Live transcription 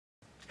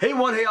Hey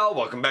one, hey all,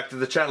 welcome back to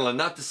the channel, and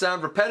not to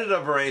sound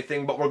repetitive or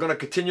anything, but we're going to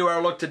continue our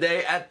look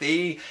today at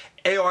the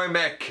Aoyi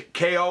Mech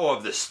KO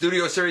of the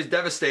Studio Series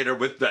Devastator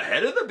with the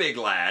head of the big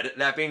lad,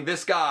 that being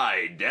this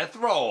guy, Death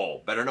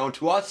Roll, better known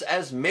to us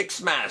as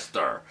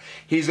Mixmaster.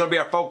 He's going to be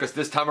our focus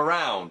this time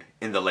around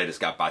in the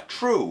latest GotBot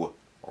True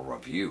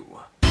review.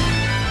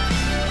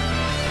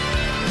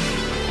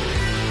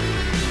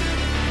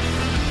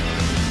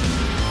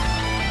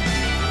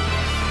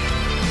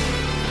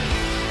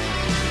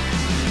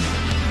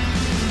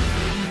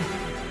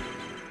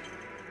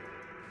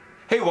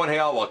 Hey one, hey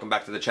all, welcome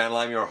back to the channel.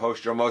 I'm your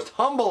host, your most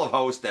humble of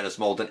hosts, Dennis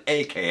Moulton,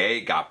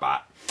 aka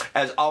GotBot.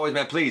 As always,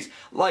 man, please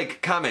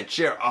like, comment,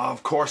 share,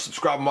 of course,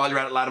 subscribe, and while you're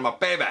at it, light 'em up,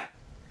 baby.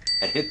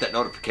 And hit that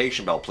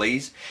notification bell,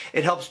 please.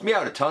 It helps me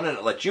out a ton, and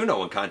it lets you know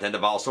when content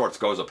of all sorts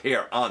goes up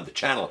here on the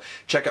channel.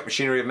 Check out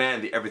Machinery of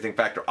Man, The Everything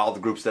Factor, all the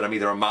groups that I'm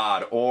either a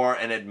mod or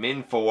an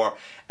admin for,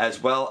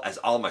 as well as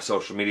all my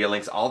social media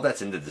links. All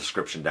that's in the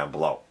description down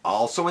below.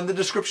 Also in the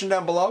description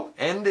down below,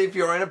 and if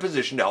you're in a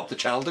position to help the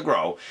channel to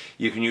grow,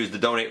 you can use the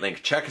donate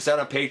link. Check us out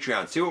on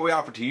Patreon. See what we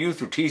offer to you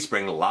through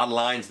Teespring. A lot of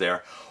lines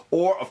there.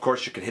 Or, of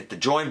course, you can hit the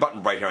join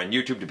button right here on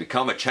YouTube to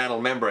become a channel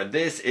member. And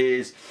this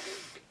is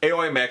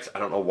Aoyi Mech's, I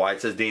don't know why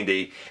it says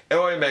D&D,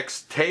 Aoyi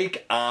Mech's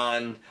take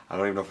on, I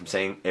don't even know if I'm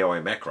saying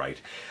Aoyi Mech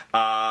right,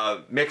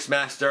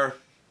 Mixmaster.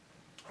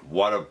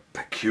 What a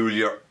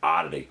peculiar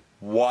oddity.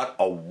 What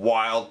a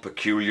wild,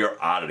 peculiar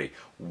oddity.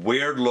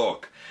 Weird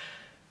look.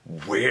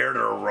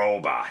 Weirder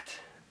robot.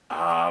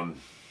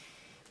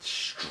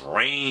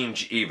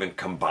 Strange even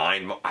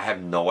combined. I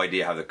have no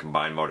idea how the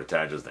combined mode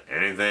attaches to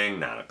anything.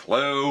 Not a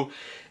clue.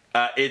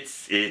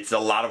 It's a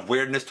lot of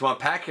weirdness to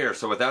unpack here,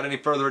 so without any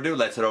further ado,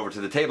 let's head over to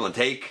the table and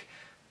take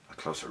a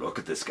closer look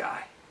at this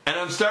guy. And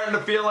I'm starting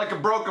to feel like a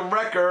broken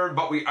record,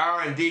 but we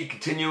are indeed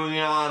continuing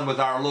on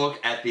with our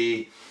look at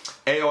the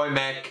Aoyi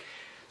Mech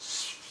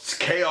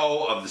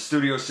KO of the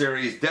Studio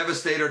Series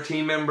Devastator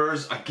team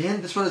members.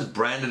 Again, this one is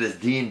branded as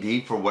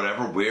D&D for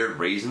whatever weird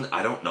reason.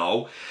 I don't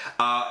know.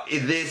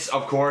 This,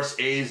 of course,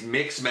 is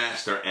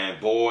Mixmaster, and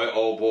boy,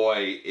 oh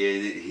boy,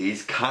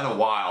 he's kind of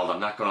wild, I'm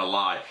not going to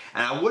lie.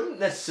 And I wouldn't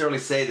necessarily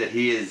say that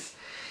he is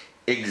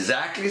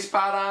exactly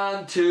spot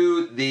on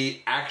to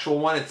the actual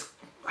one.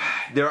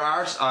 There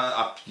are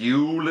a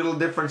few little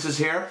differences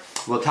here.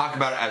 We'll talk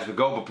about it as we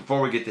go, but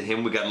before we get to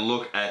him, we got to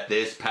look at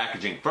this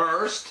packaging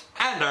first.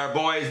 And our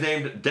boy is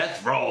named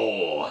Death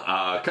Roll.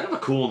 Kind of a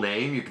cool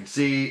name. You can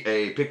see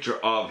a picture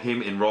of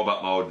him in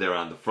robot mode there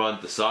on the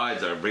front. The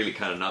sides are really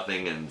kind of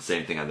nothing, and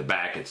same thing on the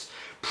back. It's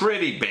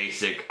pretty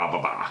basic of a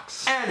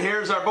box. And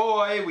here's our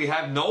boy. We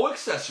have no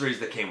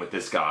accessories that came with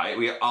this guy.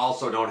 We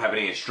also don't have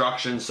any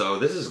instructions, so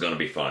this is going to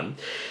be fun.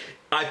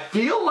 I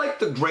feel like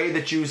the gray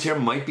that's used here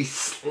might be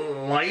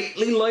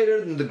slightly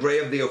lighter than the gray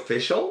of the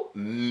official.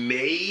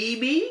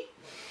 Maybe.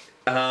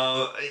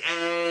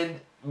 And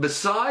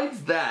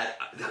besides that,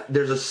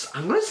 there's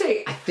I'm going to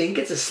say, I think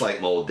it's a slight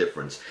mold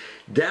difference.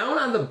 Down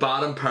on the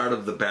bottom part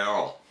of the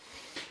barrel,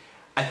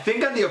 I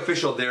think on the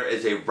official there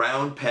is a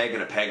round peg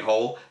and a peg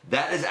hole.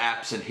 That is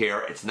absent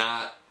here. It's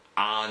not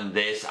on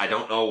this. I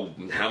don't know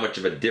how much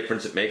of a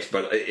difference it makes,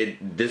 but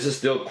this is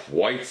still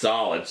quite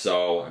solid.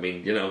 So, I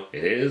mean, you know,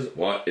 it is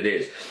what it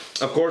is.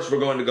 Of course, we're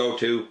going to go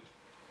to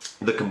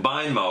the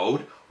combined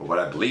mode, or what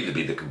I believe to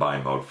be the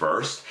combined mode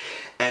first,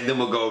 and then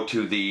we'll go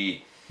to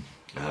the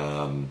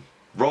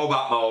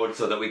robot mode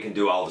so that we can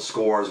do all the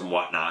scores and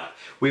whatnot.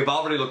 We've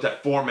already looked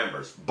at 4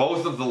 members,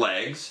 both of the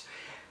legs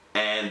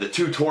and the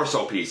 2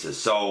 torso pieces.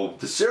 So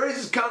the series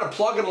is kind of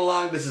plugging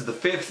along. This is the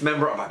 5th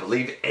member of, I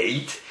believe,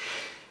 8.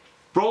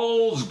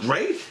 Rolls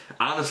great,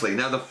 honestly.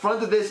 Now the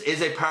front of this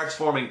is a parts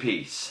forming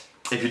piece.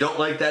 If you don't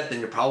like that, then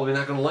you're probably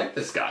not going to like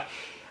this guy.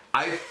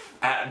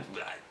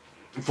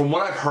 From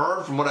what I've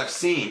heard, from what I've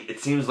seen, it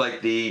seems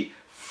like the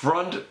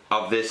front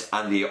of this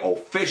on the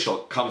official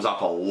comes off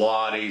a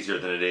lot easier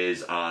than it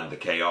is on the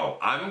KO.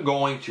 I'm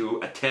going to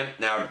attempt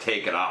now to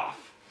take it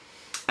off.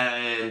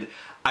 And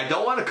I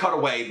don't want to cut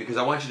away because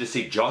I want you to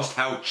see just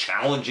how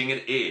challenging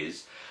it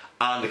is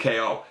on the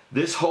KO.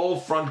 This whole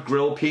front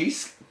grille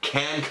piece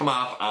can come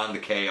off on the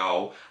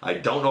KO. I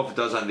don't know if it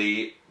does on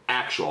the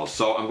actual,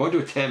 so I'm going to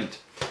attempt.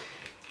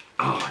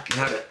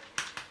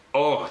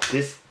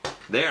 This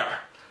there.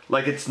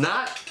 Like, it's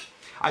not.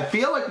 I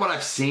feel like what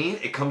I've seen,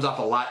 it comes off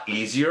a lot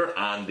easier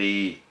on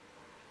the,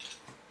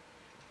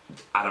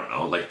 I don't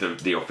know, like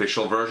the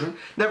official version.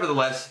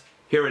 Nevertheless,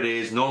 here it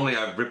is. Normally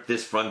I've ripped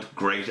this front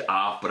grate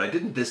off, but I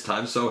didn't this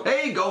time, so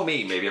hey, go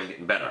me. Maybe I'm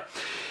getting better.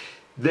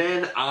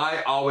 Then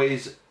I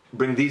always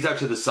bring these out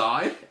to the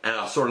side, and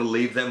I'll sort of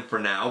leave them for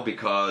now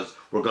because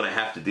we're going to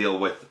have to deal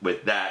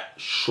with that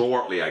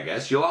shortly, I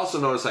guess. You'll also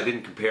notice I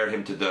didn't compare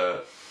him to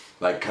the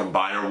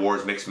Combiner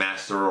Wars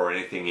Mixmaster or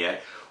anything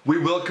yet. We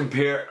will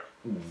compare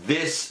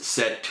this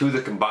set to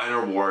the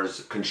Combiner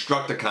Wars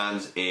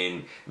Constructicons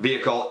in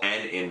vehicle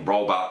and in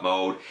robot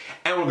mode,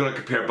 and we're going to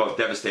compare both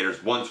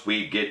Devastators once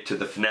we get to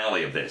the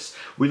finale of this.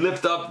 We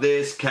lift up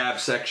this cab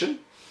section,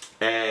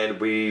 and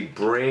we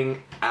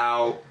bring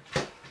out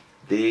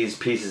these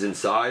pieces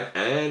inside,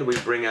 and we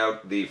bring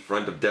out the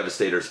front of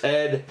Devastator's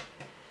head,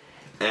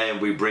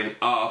 and we bring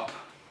up,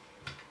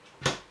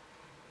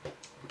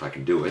 if I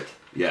can do it,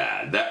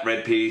 yeah, that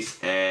red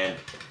piece and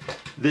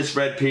this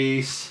red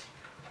piece.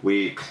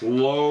 We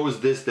close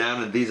this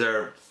down, and these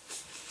are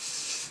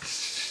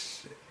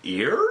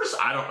ears?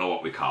 I don't know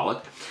what we call it.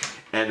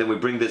 And then we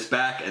bring this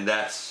back, and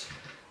there's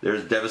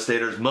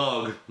Devastator's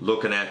mug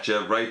looking at you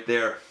right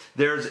there.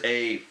 There's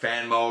a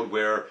fan mode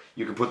where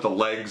you can put the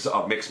legs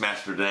of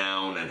Mixmaster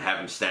down and have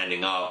him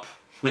standing up.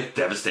 With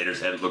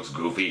Devastator's head, it looks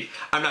goofy.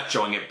 I'm not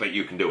showing it, but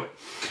you can do it.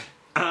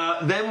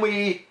 Then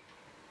we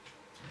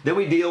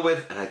deal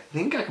with, and I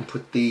think I can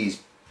put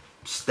these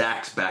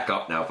stacks back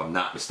up now if I'm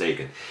not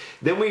mistaken.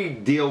 Then we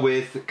deal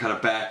with kind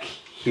of back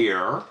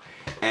here,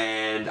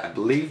 and I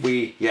believe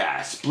we,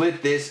 yeah,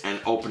 split this and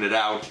open it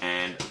out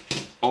and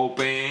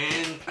open,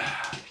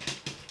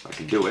 if I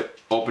can do it,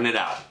 open it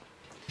out.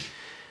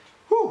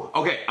 Whew.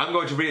 Okay, I'm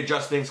going to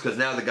readjust things because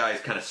now the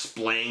guy's kind of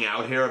splaying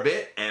out here a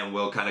bit, and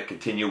we'll kind of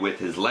continue with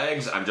his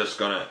legs. I'm just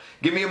gonna,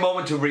 give me a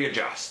moment to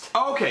readjust.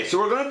 Okay, so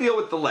we're gonna deal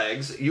with the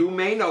legs. You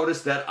may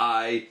notice that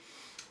I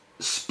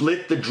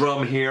split the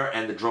drum here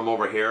and the drum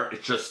over here.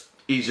 It's just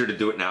easier to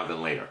do it now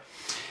than later.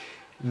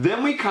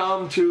 Then we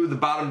come to the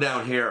bottom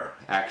down here.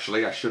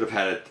 Actually, I should have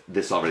had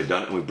this already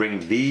done. And we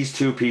bring these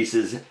two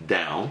pieces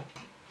down.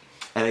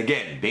 And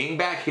again, being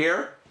back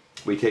here,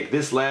 we take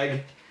this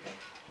leg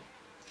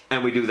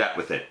and we do that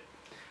with it.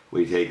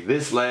 We take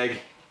this leg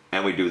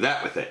and we do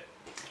that with it.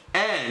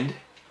 And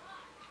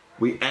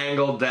we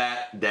angle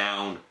that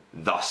down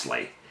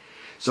thusly.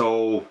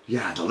 So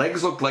yeah, the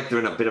legs look like they're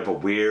in a bit of a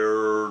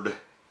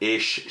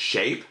weird-ish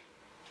shape.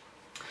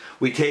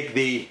 We take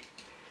the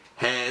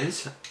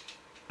hands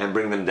and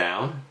bring them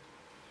down.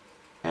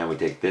 And we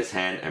take this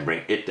hand and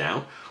bring it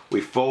down. We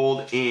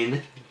fold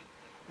in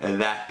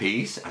that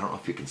piece. I don't know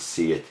if you can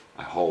see it.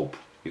 I hope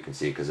you can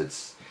see it because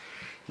it's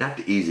not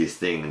the easiest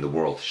thing in the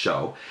world to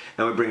show.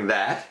 And we bring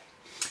that.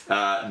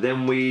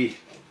 Then we,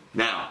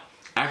 now,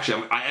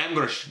 actually I am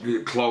going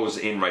to close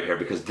in right here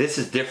because this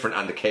is different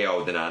on the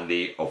KO than on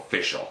the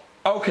official.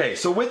 Okay,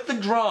 so with the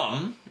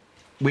drum,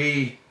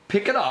 we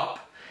pick it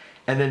up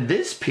and then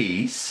this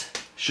piece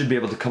should be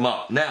able to come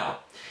up. Now,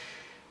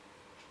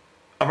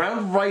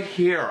 around right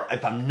here,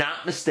 if I'm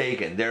not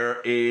mistaken,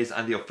 there is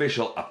on the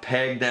official a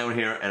peg down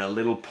here and a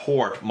little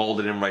port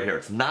molded in right here.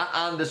 It's not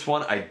on this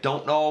one. I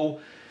don't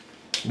know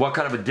what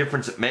kind of a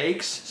difference it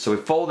makes. So we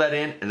fold that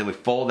in and then we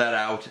fold that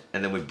out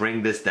and then we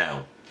bring this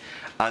down.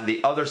 On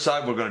the other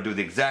side, we're going to do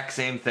the exact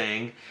same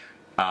thing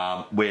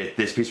with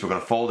this piece. We're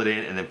going to fold it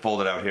in and then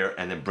fold it out here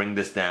and then bring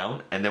this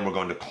down. And then we're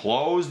going to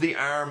close the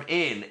arm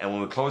in. And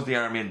when we close the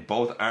arm in,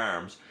 both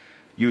arms,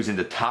 using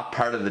the top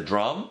part of the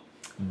drum,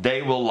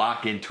 they will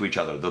lock into each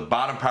other. The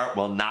bottom part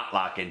will not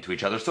lock into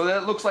each other, so that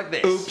it looks like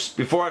this. Oops,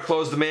 before I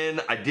close them in,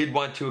 I did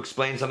want to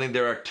explain something.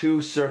 There are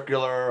two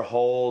circular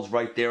holes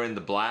right there in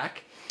the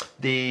black.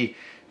 The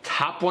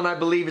top one, I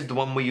believe, is the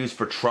one we use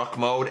for truck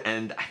mode,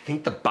 and I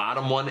think the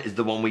bottom one is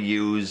the one we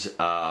use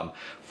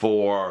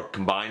for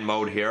combined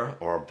mode here,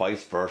 or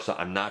vice versa.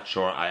 I'm not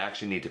sure. I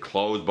actually need to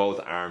close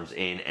both arms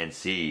in and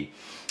see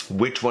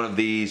which one of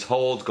these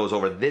holes goes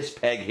over this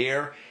peg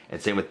here,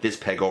 and same with this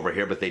peg over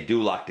here, but they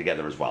do lock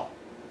together as well.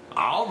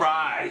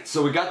 Alright,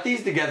 so we got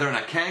these together, and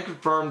I can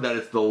confirm that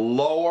it's the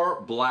lower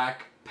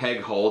black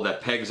peg hole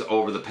that pegs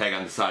over the peg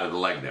on the side of the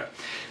leg there.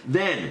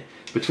 Then,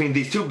 between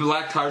these two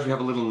black tires, we have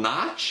a little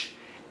notch,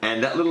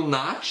 and that little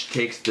notch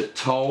takes the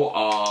toe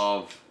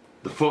of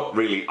the foot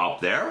really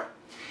up there.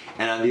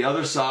 And on the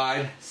other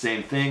side,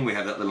 same thing, we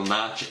have that little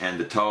notch, and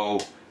the toe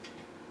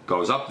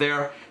goes up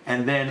there.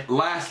 And then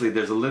lastly,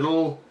 there's a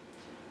little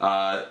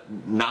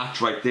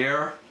notch right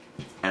there,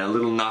 and a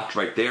little notch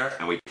right there,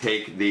 and we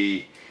take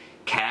the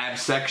cab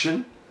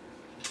section,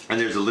 and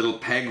there's a little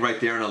peg right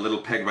there and a little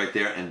peg right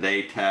there, and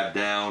they tab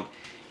down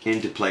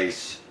into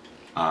place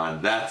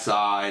on that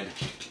side.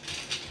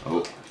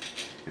 Oh,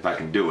 if I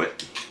can do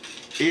it.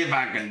 If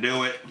I can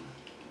do it.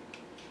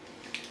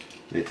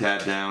 They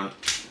tab down.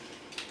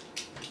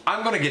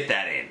 I'm gonna get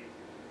that in.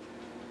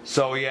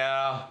 So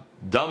yeah,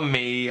 dumb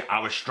me. I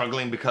was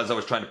struggling because I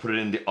was trying to put it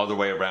in the other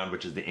way around,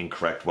 which is the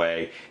incorrect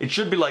way. It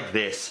should be like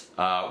this,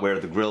 where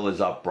the grill is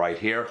up right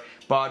here.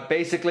 But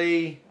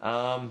basically,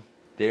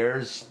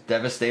 there's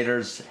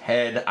Devastator's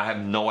head. I have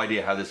no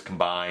idea how this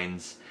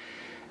combines.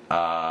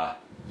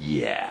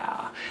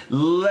 Yeah.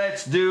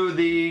 Let's do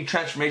the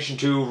transformation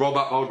to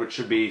robot mode, which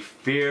should be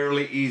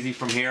fairly easy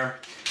from here.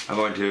 I'm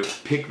going to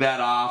pick that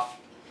off,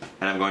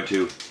 and I'm going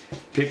to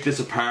pick this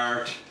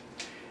apart,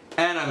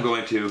 and I'm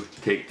going to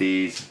take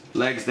these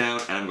legs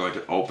down, and I'm going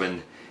to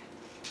open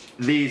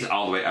these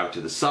all the way out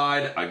to the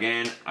side.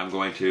 Again, I'm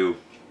going to,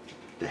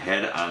 the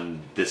head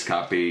on this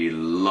copy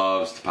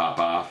loves to pop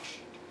off.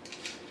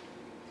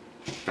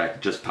 In fact,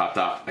 it just popped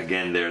off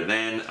again there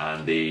then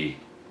on the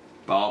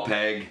ball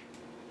peg.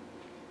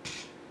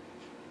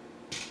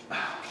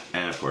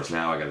 And of course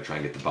now I gotta try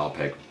and get the ball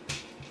peg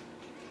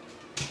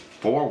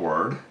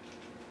forward,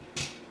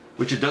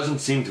 which it doesn't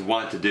seem to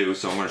want to do,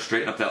 so I'm gonna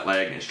straighten up that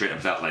leg and straighten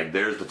up that leg.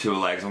 There's the two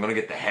legs. I'm gonna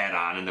get the head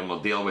on, and then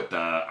we'll deal with the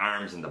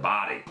arms and the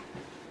body.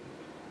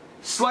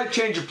 Slight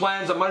change of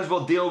plans. I might as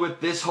well deal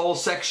with this whole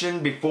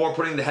section before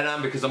putting the head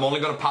on because I'm only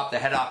going to pop the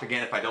head off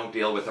again if I don't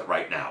deal with it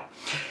right now.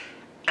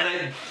 And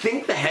I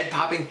think the head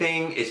popping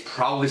thing is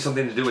probably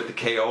something to do with the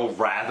KO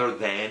rather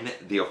than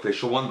the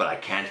official one, but I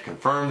can't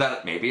confirm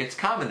that. Maybe it's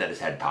common that his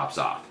head pops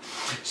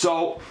off.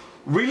 So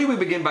really we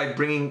begin by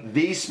bringing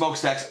these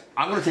smokestacks.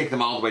 I'm going to take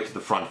them all the way to the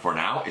front for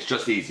now. It's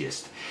just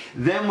easiest.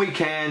 Then we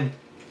can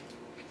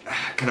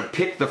kind of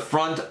pick the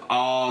front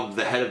of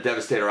the head of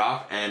Devastator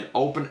off and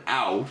open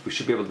out. We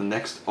should be able to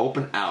next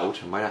open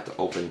out. I might have to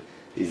open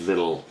these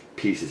little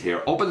pieces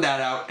here. Open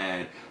that out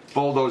and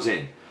fold those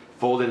in.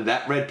 Fold in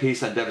that red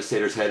piece on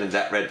Devastator's head and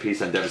that red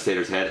piece on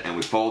Devastator's head, and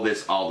we fold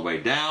this all the way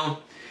down,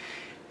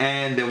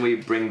 and then we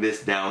bring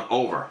this down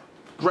over.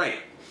 Great.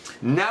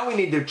 Now we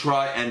need to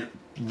try and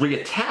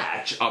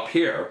reattach up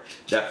here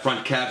that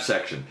front cab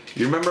section.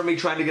 You remember me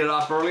trying to get it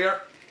off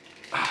earlier?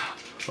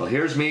 Well,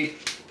 here's me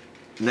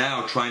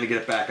now trying to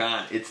get it back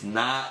on. It's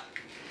not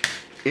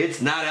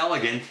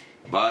elegant,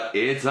 but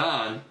it's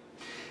on.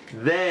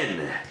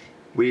 Then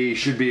we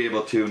should be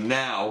able to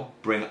now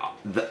bring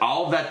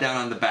all of that down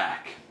on the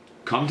back.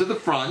 Come to the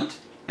front,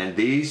 and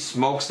these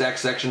smokestack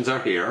sections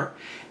are here,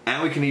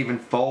 and we can even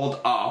fold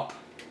up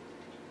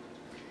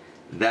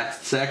that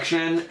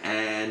section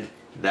and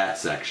that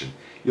section.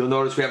 You'll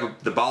notice we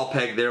have the ball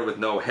peg there with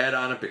no head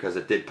on it because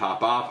it did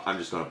pop off. I'm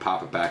just going to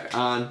pop it back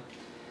on.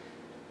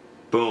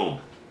 Boom.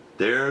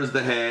 There's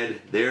the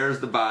head, there's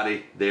the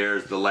body,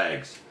 there's the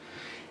legs.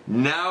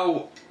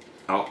 Now,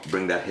 oh,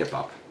 bring that hip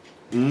up.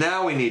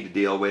 Now we need to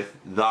deal with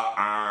the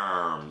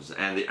arms.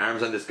 And the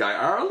arms on this guy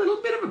are a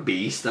little bit of a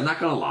beast, I'm not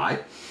going to lie.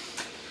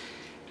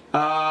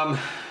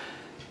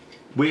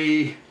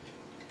 We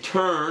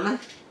turn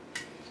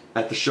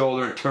at the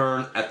shoulder and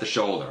turn at the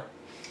shoulder.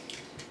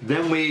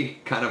 Then we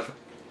kind of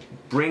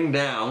bring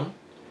down,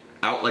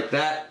 out like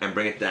that, and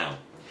bring it down.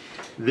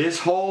 This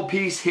whole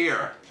piece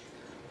here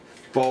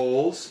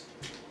folds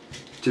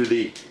to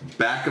the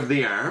back of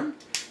the arm,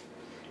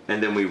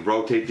 and then we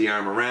rotate the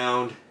arm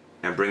around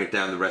and bring it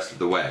down the rest of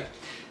the way.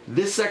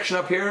 This section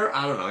up here,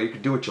 I don't know, you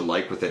can do what you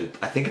like with it.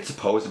 I think it's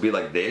supposed to be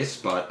like this,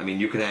 but I mean,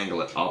 you can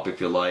angle it up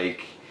if you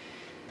like.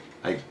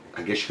 I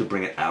guess you could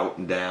bring it out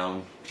and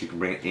down. You can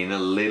bring it in a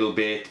little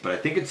bit, but I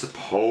think it's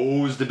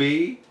supposed to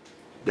be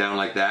down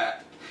like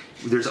that.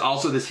 There's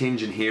also this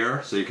hinge in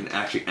here, so you can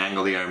actually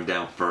angle the arm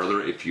down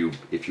further if you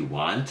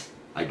want,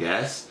 I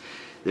guess.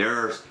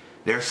 There's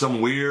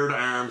some weird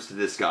arms to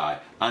this guy.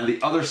 On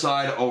the other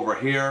side over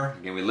here,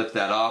 again, we lift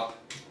that up.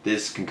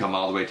 This can come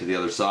all the way to the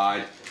other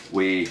side.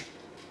 We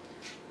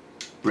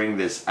bring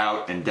this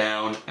out and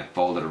down and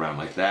fold it around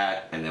like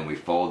that, and then we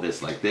fold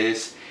this like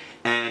this.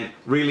 And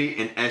really,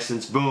 in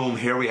essence, boom,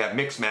 here we have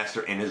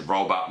Mixmaster in his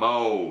robot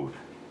mode.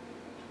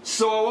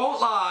 So I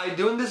won't lie,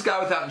 doing this guy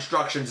without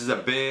instructions is a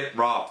bit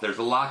rough. There's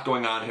a lot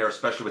going on here,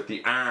 especially with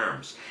the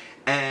arms.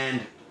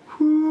 And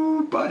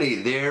whoo, buddy,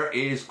 there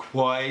is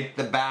quite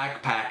the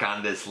backpack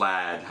on this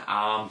lad.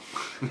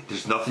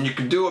 There's nothing you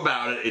can do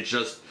about it. It's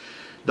just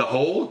the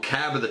whole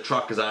cab of the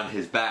truck is on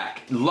his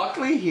back.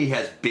 Luckily, he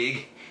has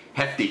big,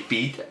 hefty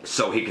feet,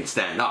 so he can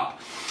stand up.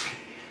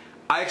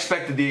 I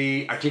expected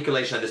the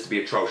articulation on this to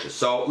be atrocious.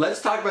 So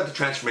let's talk about the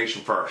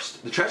transformation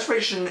first. The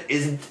transformation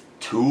isn't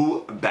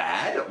too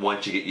bad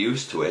once you get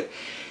used to it.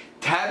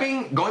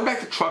 Tabbing, going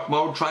back to truck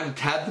mode, trying to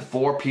tab the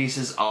four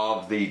pieces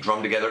of the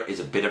drum together is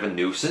a bit of a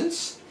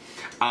nuisance.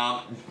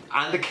 On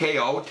the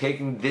KO,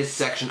 taking this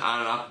section on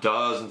and off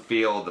doesn't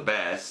feel the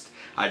best.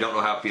 I don't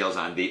know how it feels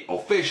on the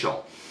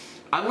official.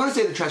 I'm going to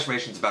say the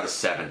transformation is about a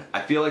 7.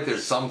 I feel like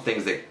there's some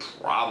things they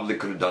probably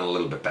could have done a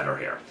little bit better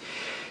here.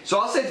 So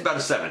I'll say it's about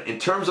a 7. In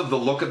terms of the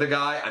look of the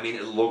guy, I mean,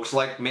 it looks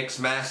like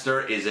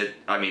Mixmaster. Is it,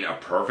 I mean, a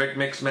perfect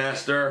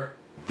Mixmaster?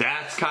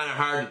 That's kind of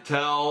hard to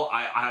tell.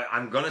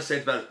 I'm going to say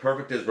it's about as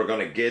perfect as we're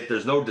going to get.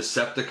 There's no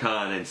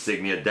Decepticon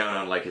insignia down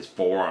on like his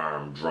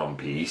forearm drum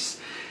piece.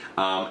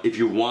 If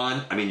you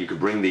want, I mean, you could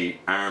bring the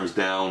arms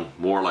down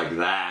more like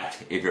that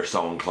if you're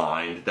so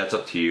inclined. That's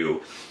up to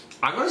you.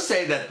 I'm going to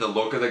say that the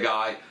look of the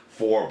guy,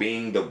 for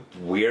being the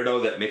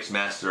weirdo that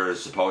Mixmaster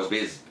is supposed to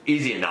be, is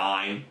easy a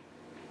 9.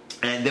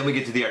 And then we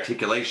get to the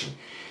articulation.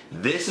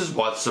 This is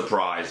what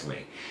surprised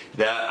me.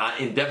 That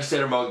in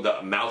Devastator mode,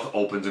 the mouth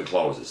opens and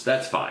closes.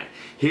 That's fine.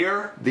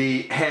 Here,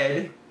 the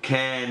head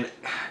can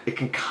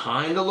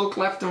kind of look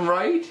left and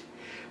right,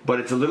 but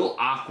it's a little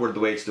awkward the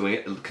way it's doing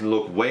it. It can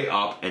look way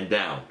up and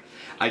down.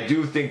 I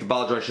do think the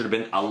ball joint should have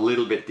been a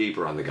little bit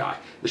deeper on the guy.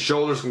 The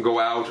shoulders can go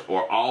out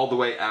or all the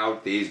way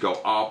out. These go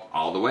up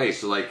all the way.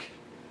 So like,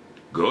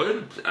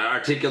 good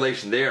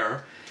articulation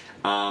there.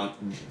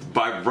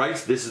 By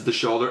rights, this is the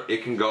shoulder.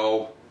 It can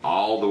go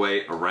all the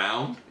way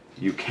around.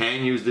 You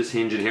can use this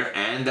hinge in here,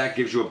 and that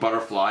gives you a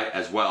butterfly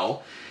as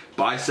well.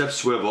 Bicep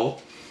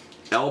swivel,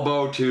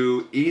 elbow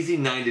to easy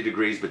 90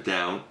 degrees but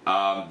down.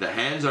 The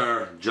hands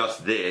are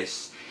just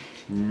this.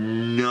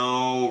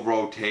 No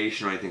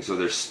rotation or anything, so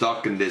they're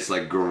stuck in this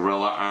like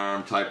gorilla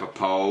arm type of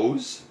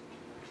pose.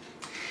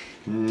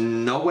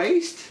 No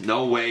waist?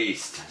 No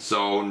waist.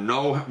 So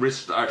no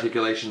wrist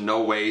articulation,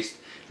 no waist,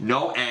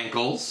 no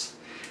ankles.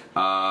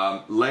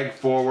 Leg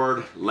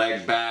forward,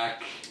 leg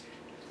back,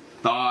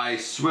 thigh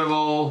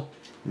swivel,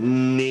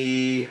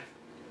 knee.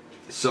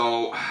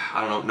 So,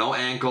 I don't know, no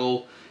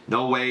ankle,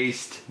 no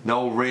waist,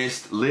 no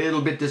wrist.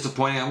 Little bit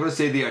disappointing. I'm going to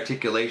say the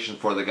articulation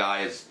for the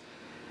guy is,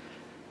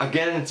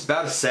 again, it's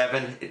about a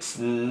 7. It's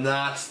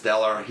not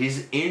stellar.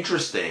 He's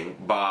interesting,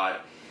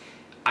 but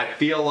I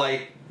feel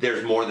like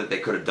there's more that they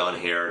could have done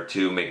here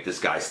to make this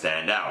guy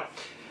stand out.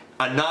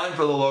 A 9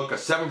 for the look, a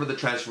 7 for the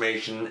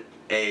transformation,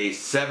 a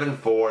 7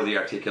 for the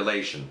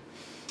articulation.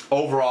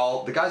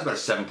 Overall, the guy's about a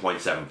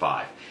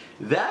 7.75.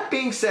 That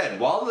being said,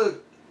 while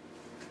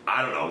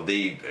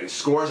the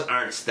scores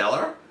aren't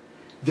stellar,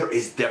 there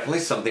is definitely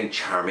something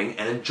charming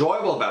and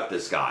enjoyable about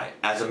this guy.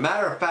 As a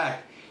matter of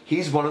fact,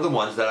 he's one of the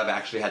ones that I've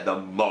actually had the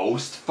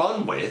most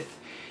fun with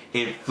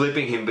in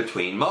flipping him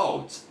between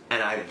modes.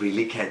 And I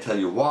really can't tell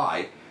you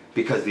why,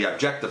 because the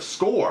objective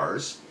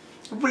scores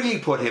really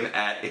put him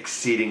at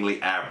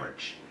exceedingly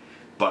average.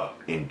 But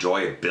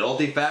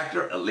enjoyability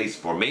factor, at least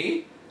for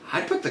me,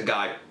 I put the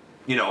guy,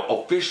 you know,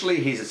 officially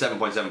he's a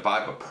 7.75,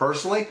 but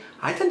personally,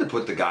 I tend to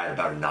put the guy at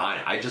about a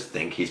 9. I just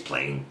think he's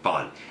playing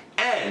fun.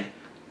 And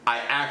I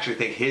actually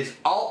think his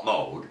alt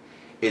mode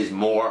is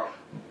more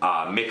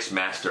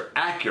Mixmaster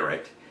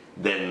accurate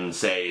than,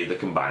 say, the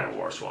Combiner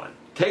Wars one.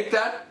 Take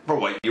that for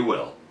what you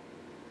will.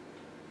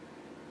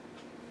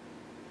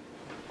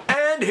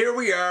 And here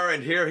we are,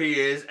 and here he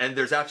is, and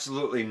there's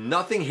absolutely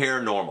nothing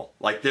here normal.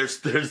 Like,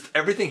 there's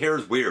everything here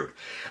is weird.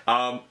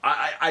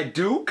 I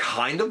do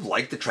kind of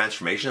like the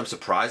transformation. I'm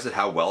surprised at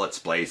how well it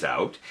splays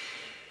out.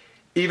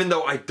 Even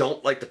though I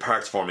don't like the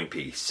parts forming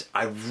piece.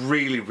 I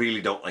really, really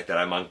don't like that.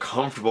 I'm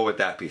uncomfortable with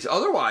that piece.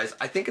 Otherwise,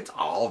 I think it's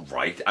all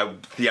right.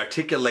 The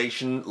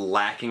articulation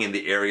lacking in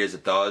the areas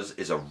it does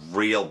is a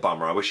real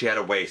bummer. I wish he had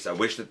a waist. I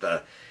wish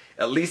that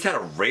at least had a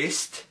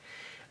wrist.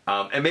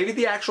 And maybe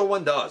the actual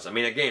one does. I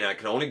mean, again, I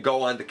can only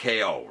go on the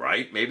KO,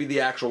 right? Maybe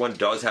the actual one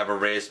does have a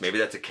wrist. Maybe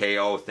that's a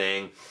KO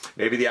thing.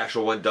 Maybe the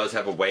actual one does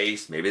have a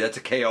waist. Maybe that's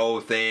a KO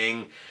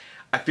thing.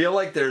 I feel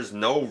like there's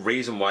no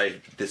reason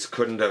why this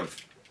couldn't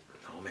have...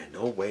 Oh man,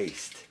 no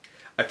waist.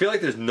 I feel like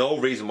there's no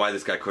reason why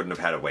this guy couldn't have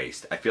had a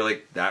waist. I feel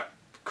like that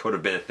could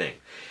have been a thing.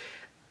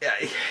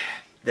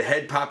 The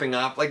head popping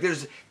off, like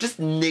there's just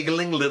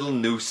niggling little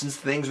nuisance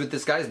things with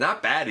this guy. It's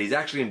not bad. He's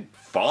actually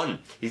fun.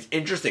 He's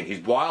interesting.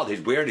 He's wild.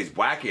 He's weird. He's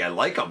wacky. I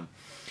like him.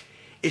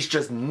 It's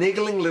just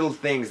niggling little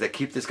things that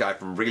keep this guy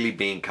from really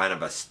being kind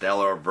of a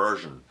stellar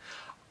version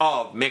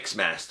of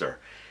Mixmaster.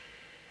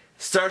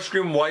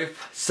 Starscream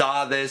wife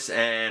saw this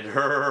and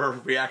her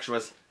reaction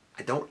was,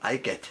 I don't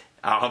like it.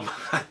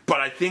 But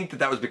I think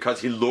that was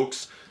because he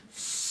looks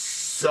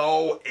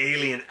so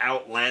alien,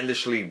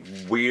 outlandishly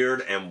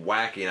weird and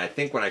wacky, and I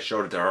think when I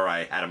showed it to her,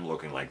 I had him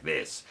looking like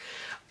this.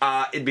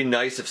 It'd be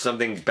nice if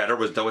something better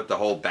was done with the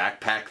whole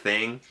backpack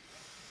thing.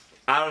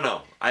 I don't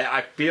know.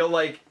 I feel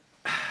like,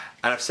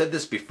 and I've said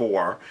this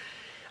before,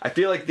 I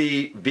feel like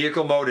the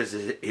vehicle mode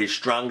is his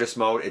strongest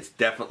mode. It's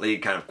definitely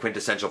kind of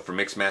quintessential for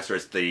Mixmaster.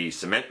 It's the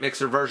cement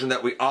mixer version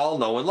that we all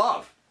know and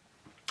love.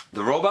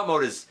 The robot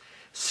mode is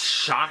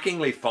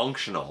shockingly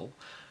functional,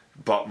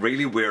 but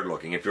really weird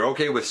looking. If you're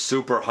okay with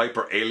super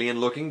hyper alien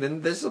looking,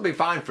 then this will be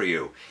fine for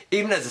you,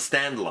 even as a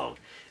standalone.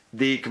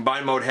 The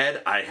combined mode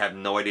head, I have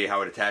no idea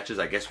how it attaches.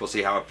 I guess we'll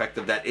see how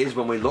effective that is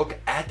when we look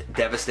at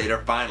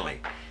Devastator finally.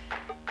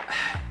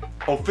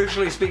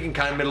 Officially speaking,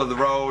 kind of middle of the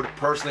road.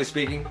 Personally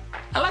speaking,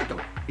 I like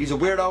him. He's a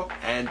weirdo,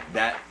 and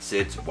that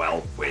sits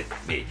well with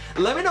me.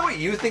 Let me know what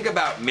you think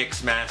about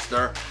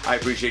Mixmaster. I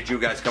appreciate you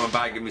guys coming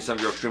by, giving me some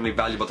of your extremely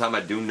valuable time.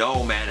 I do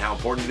know, man, how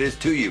important it is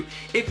to you.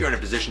 If you're in a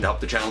position to help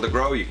the channel to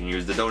grow, you can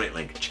use the donate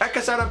link. Check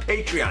us out on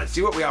Patreon and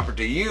see what we offer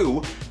to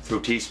you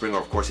through Teespring, or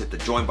of course hit the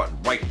join button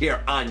right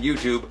here on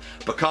YouTube.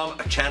 Become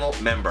a channel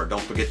member.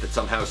 Don't forget that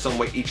somehow, some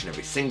way, each and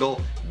every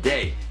single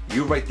day,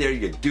 you right there,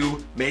 you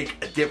do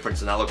make a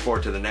difference, and I look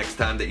forward to the next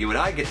time that you and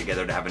I get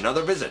together to have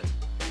another visit.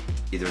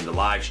 Either in the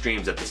live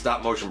streams at the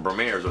stop motion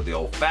premieres or the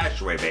old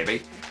fashioned way,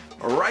 baby,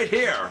 right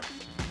here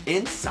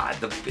inside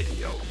the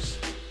videos.